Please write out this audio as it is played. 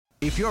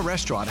If your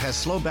restaurant has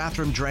slow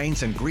bathroom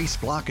drains and grease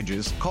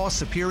blockages, call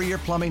Superior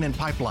Plumbing and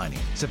Pipelining.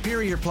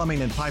 Superior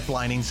Plumbing and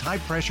Pipelining's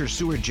high-pressure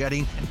sewer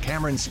jetting and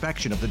camera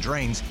inspection of the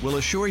drains will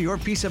assure your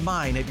peace of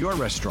mind at your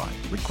restaurant.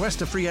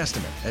 Request a free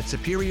estimate at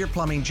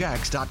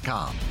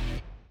SuperiorPlumbingJacks.com.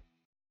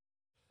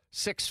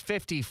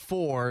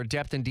 6:54,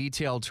 depth and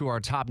detail to our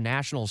top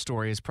national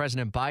story as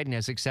President Biden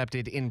has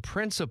accepted in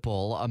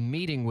principle a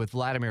meeting with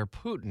Vladimir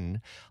Putin.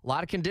 A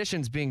lot of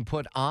conditions being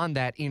put on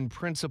that in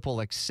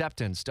principle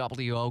acceptance.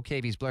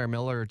 WOKV's Blair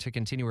Miller to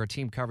continue our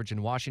team coverage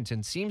in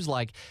Washington. Seems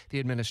like the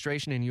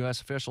administration and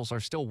U.S. officials are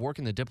still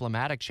working the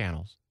diplomatic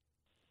channels.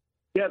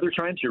 Yeah, they're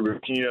trying to.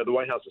 You know, the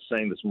White House is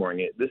saying this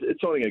morning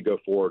it's only going to go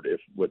forward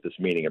with this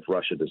meeting if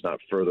Russia does not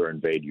further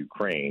invade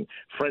Ukraine.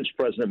 French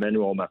President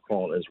Emmanuel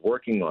Macron is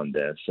working on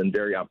this and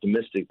very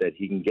optimistic that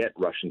he can get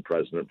Russian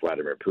President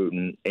Vladimir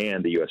Putin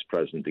and the U.S.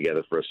 President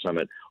together for a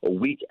summit a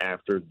week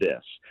after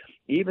this.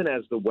 Even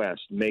as the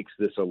West makes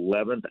this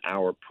 11th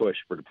hour push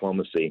for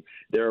diplomacy,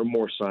 there are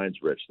more signs,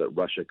 Rich, that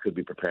Russia could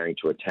be preparing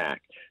to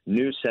attack.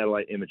 New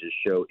satellite images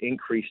show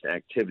increased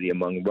activity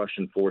among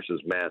Russian forces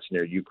massed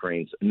near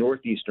Ukraine's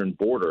northeastern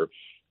border.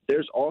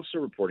 There's also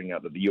reporting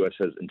out that the U.S.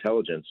 has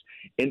intelligence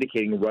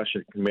indicating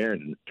Russian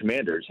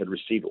commanders had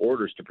received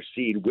orders to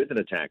proceed with an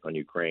attack on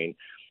Ukraine,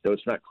 though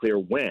it's not clear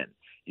when.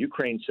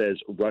 Ukraine says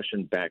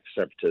Russian-backed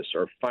separatists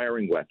are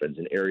firing weapons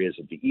in areas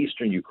of the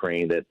eastern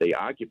Ukraine that they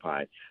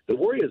occupy. The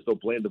worry is they'll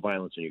blame the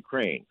violence on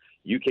Ukraine.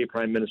 UK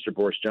Prime Minister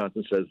Boris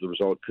Johnson says the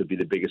result could be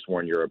the biggest war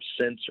in Europe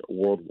since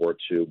World War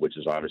II, which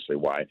is obviously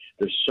why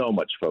there's so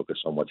much focus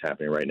on what's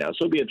happening right now. So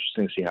it'll be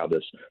interesting to see how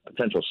this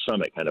potential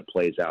summit kind of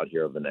plays out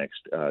here over the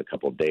next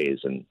couple of days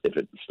and if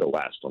it still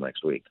lasts till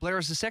next week. Blair,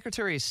 is the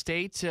Secretary of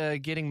State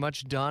getting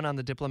much done on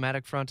the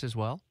diplomatic front as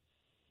well?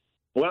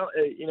 Well,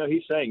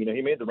 he's saying,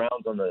 he made the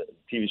rounds on the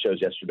TV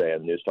shows yesterday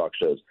and the news talk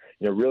shows,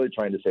 really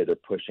trying to say they're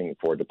pushing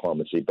for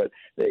diplomacy. But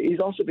he's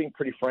also being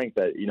pretty frank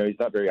that, he's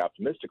not very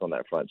optimistic on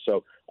that front.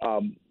 So,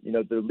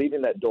 they're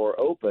leaving that door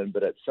open,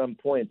 but at some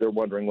point they're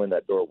wondering when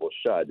that door will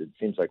shut. It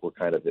seems like we're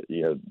kind of,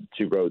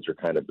 two roads are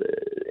kind of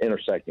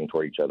intersecting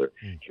toward each other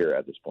here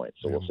at this point.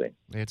 So we'll see.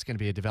 It's going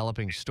to be a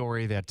developing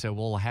story that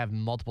will have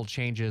multiple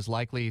changes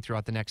likely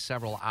throughout the next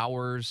several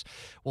hours.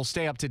 We'll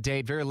stay up to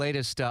date. Very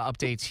latest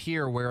updates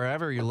here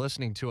wherever you're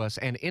listening to us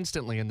and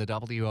instantly in the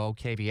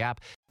WOKV app.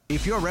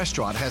 If your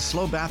restaurant has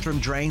slow bathroom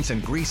drains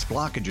and grease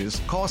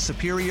blockages, call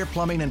Superior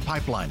Plumbing and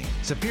Pipelining.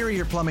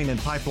 Superior Plumbing and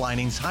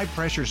Pipelining's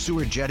high-pressure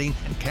sewer jetting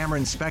and camera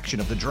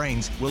inspection of the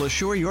drains will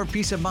assure your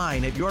peace of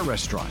mind at your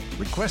restaurant.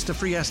 Request a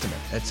free estimate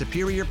at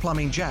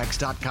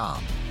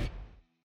SuperiorPlumbingJacks.com.